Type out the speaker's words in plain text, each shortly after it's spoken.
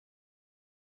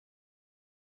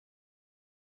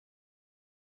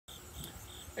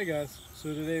Hey guys,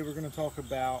 so today we're going to talk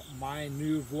about my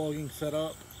new vlogging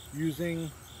setup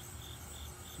using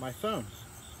my phone.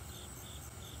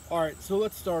 Alright, so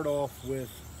let's start off with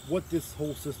what this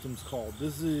whole system's called.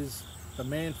 This is the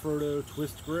Manfrotto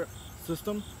Twist Grip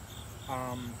system.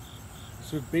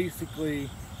 So basically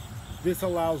this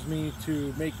allows me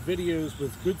to make videos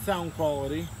with good sound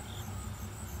quality,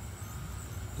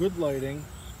 good lighting,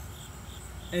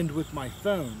 and with my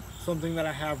phone, something that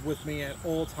I have with me at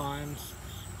all times.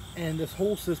 And this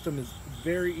whole system is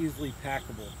very easily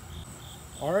packable.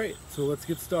 Alright, so let's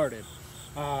get started.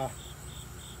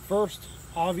 First,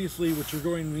 obviously what you're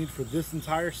going to need for this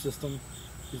entire system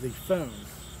is a phone.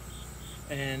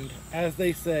 And as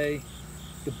they say,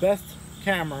 the best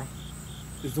camera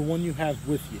is the one you have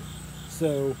with you.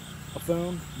 So a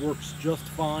phone works just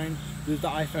fine. This is the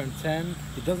iPhone 10.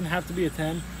 It doesn't have to be a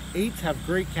 10. 8s have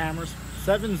great cameras.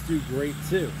 7s do great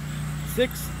too.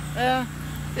 6,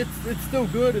 it's still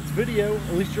good. It's video.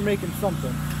 At least you're making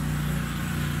something.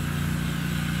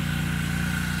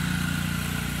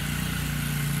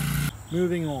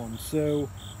 Moving on. So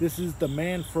this is the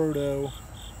Manfrotto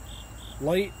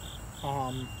light.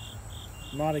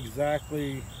 Not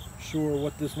exactly sure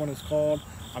what this one is called.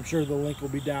 I'm sure the link will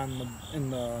be down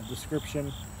in the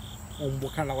description on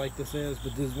what kind of light this is.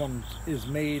 But this one is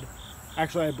made.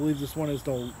 Actually, I believe this one is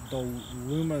the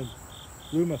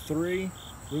Luma 3.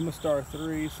 Luma Star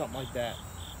 3, something like that.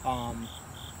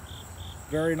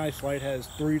 Very nice light. Has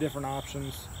 3 different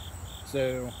options.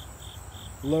 So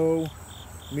low,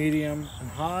 medium, and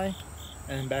high,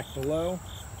 and back to low,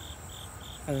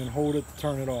 and then hold it to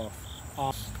turn it off.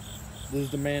 This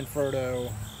is the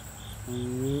Manfrotto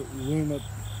Luma,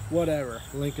 whatever.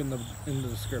 Link in the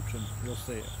description. You'll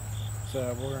see it.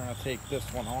 So we're gonna take this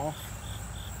one off.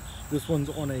 This one's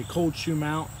on a cold shoe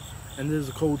mount, and this is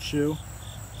a cold shoe.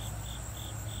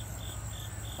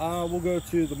 We'll go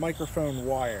to the microphone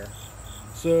wire.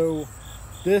 So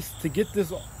to get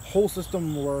this whole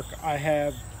system to work, I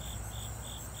have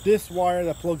this wire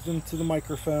that plugs into the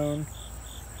microphone,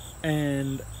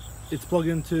 and it's plugged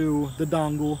into the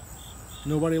dongle.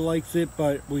 Nobody likes it,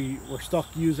 but we're stuck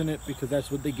using it because that's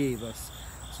what they gave us.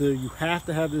 So you have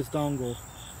to have this dongle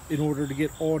in order to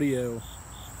get audio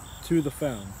to the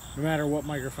phone. No matter what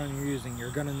microphone you're using,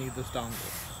 you're gonna need this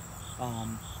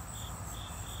dongle.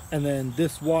 And then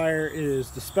this wire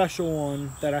is the special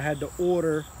one that I had to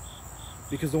order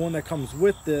because the one that comes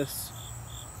with this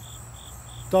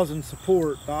doesn't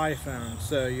support the iPhone.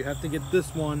 So you have to get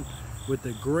this one with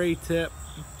the gray tip.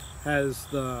 Has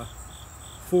the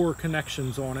 4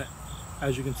 connections on it.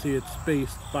 As you can see, it's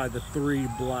spaced by the 3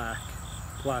 black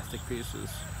plastic pieces.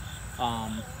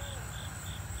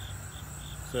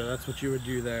 So that's what you would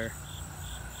do there.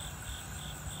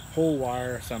 Whole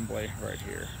wire assembly right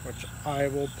here, which I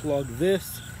will plug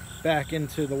this back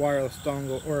into the wireless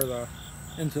dongle, or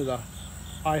into the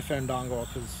iPhone dongle,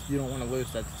 because you don't want to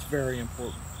lose that. It's very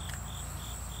important.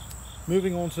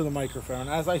 Moving on to the microphone.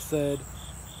 As I said,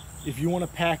 if you want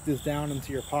to pack this down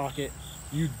into your pocket,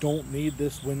 you don't need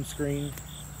this windscreen.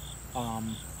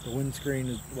 The windscreen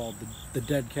is, well, the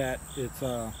dead cat.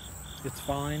 It's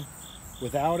fine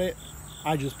without it.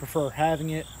 I just prefer having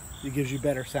it. It gives you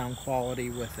better sound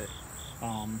quality with it.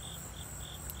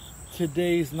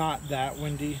 Today's not that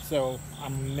windy, so I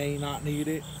may not need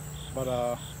it,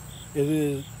 but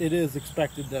it is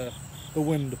expected the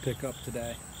wind to pick up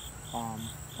today.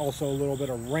 Also a little bit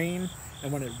of rain,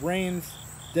 and when it rains,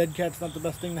 dead cat's not the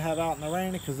best thing to have out in the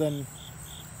rain, because then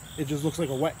it just looks like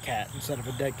a wet cat instead of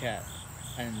a dead cat,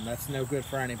 and that's no good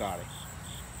for anybody.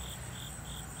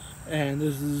 And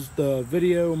this is the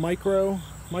Video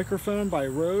microphone by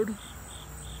Rode.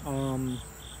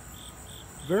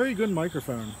 Very good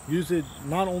microphone. Use it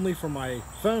not only for my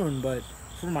phone, but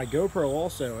for my GoPro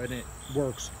also, and it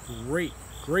works great.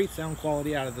 Great sound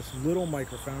quality out of this little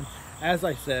microphone. As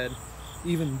I said,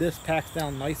 even this packs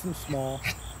down nice and small.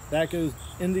 That goes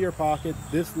into your pocket.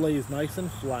 This lays nice and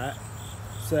flat.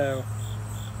 So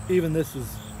even this is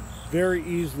very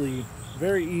easy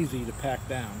to pack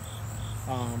down.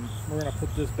 We're gonna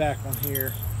put this back on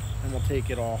here, and we'll take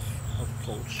it off of the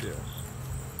cold shoe.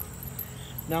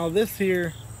 Now this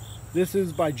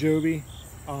is by Joby.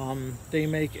 They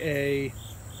make a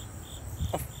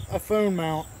phone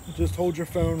mount. Just hold your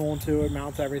phone onto it,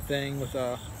 mounts everything with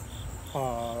a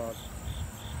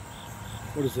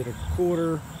what is it, a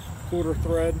quarter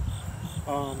thread.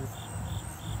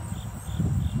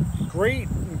 Great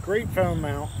phone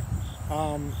mount.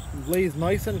 Lays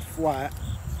nice and flat.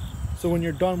 So when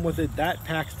you're done with it, that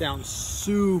packs down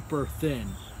super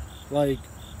thin. Like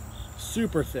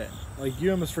super thin. Like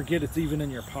you almost forget it's even in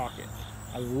your pocket.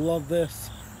 I love this.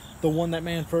 The one that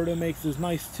Manfrotto makes is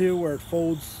nice too, where it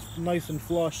folds nice and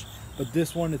flush, but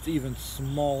this one, it's even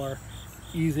smaller,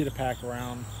 easy to pack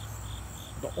around.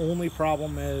 The only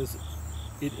problem is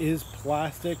it is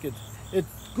plastic. It's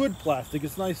good plastic.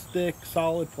 It's nice, thick,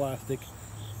 solid plastic.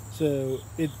 So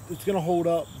it's gonna hold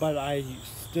up, but I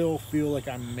still feel like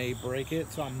I may break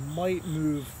it. So I might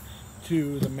move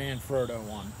to the Manfrotto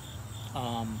one.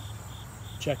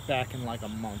 Check back in like a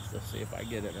month to see if I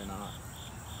get it or not.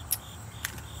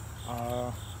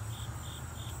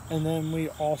 And then we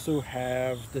also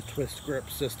have the twist grip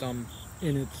system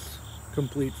in its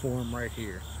complete form right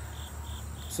here.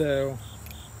 So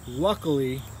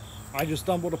luckily I just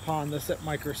stumbled upon this at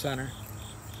Micro Center.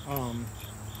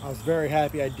 I was very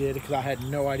happy I did, because I had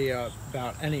no idea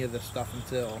about any of this stuff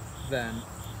until then.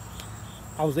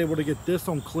 I was able to get this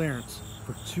on clearance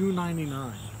for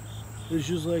 $2.99. It was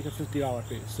usually like a $50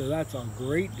 piece, so that's a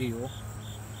great deal.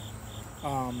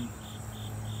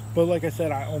 But like I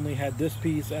said, I only had this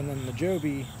piece and then the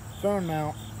Joby phone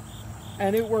mount,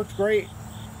 and it worked great,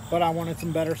 but I wanted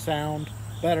some better sound,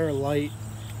 better light,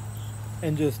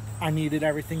 and just I needed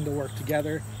everything to work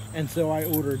together. And so I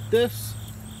ordered this,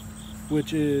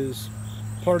 which is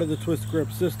part of the twist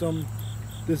grip system.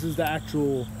 This is the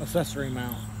actual accessory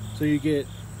mount. So you get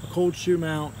a cold shoe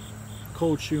mount,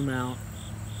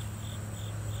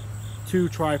 two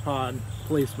tripod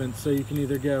placements, so you can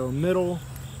either go middle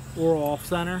or off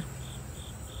center,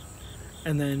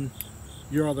 and then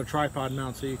your other tripod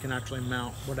mount, so you can actually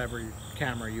mount whatever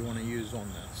camera you want to use on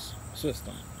this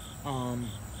system.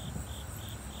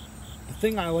 The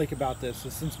thing I like about this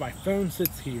is, since my phone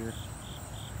sits here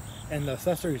and the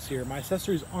accessories here, my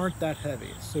accessories aren't that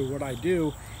heavy. So what I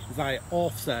do is I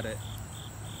offset it.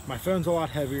 My phone's a lot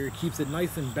heavier, it keeps it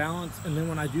nice and balanced, and then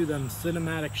when I do them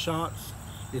cinematic shots,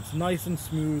 it's nice and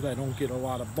smooth. I don't get a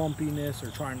lot of bumpiness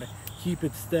or trying to keep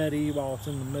it steady while it's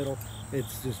in the middle.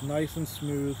 It's just nice and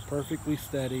smooth, perfectly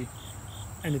steady,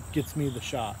 and it gets me the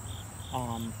shot.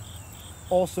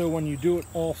 Also, when you do it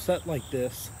offset like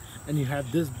this, and you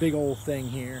have this big old thing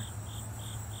here,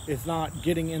 it's not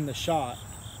getting in the shot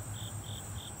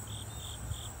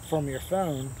from your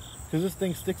phone, because this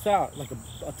thing sticks out like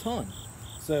a ton.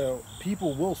 So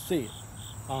people will see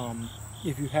it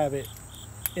if you have it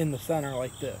in the center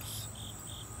like this.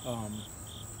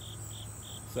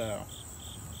 So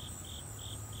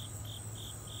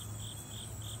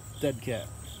dead cat.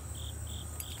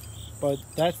 But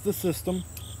that's the system.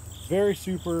 Very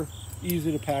super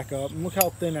easy to pack up, and look how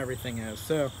thin everything is.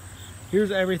 So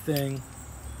here's everything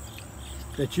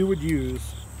that you would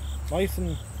use, nice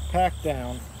and packed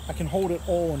down. I can hold it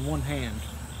all in one hand.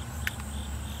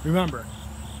 Remember,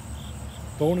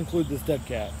 don't include this dead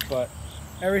cat, but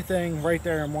everything right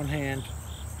there in one hand,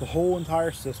 the whole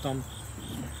entire system.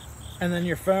 And then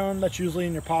your phone, that's usually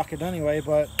in your pocket anyway,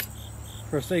 but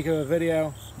for the sake of a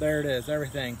video, there it is,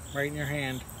 everything right in your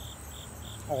hand,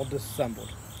 all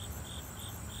disassembled.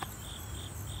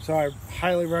 So I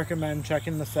highly recommend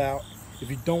checking this out.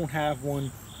 If you don't have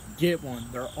one, get one.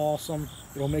 They're awesome.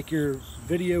 It'll make your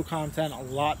video content a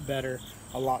lot better,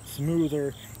 a lot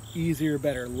smoother, easier,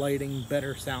 better lighting,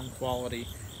 better sound quality.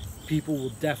 People will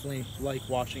definitely like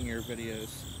watching your videos.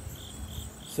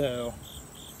 So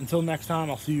until next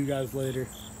time, I'll see you guys later,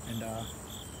 and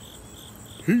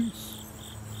peace.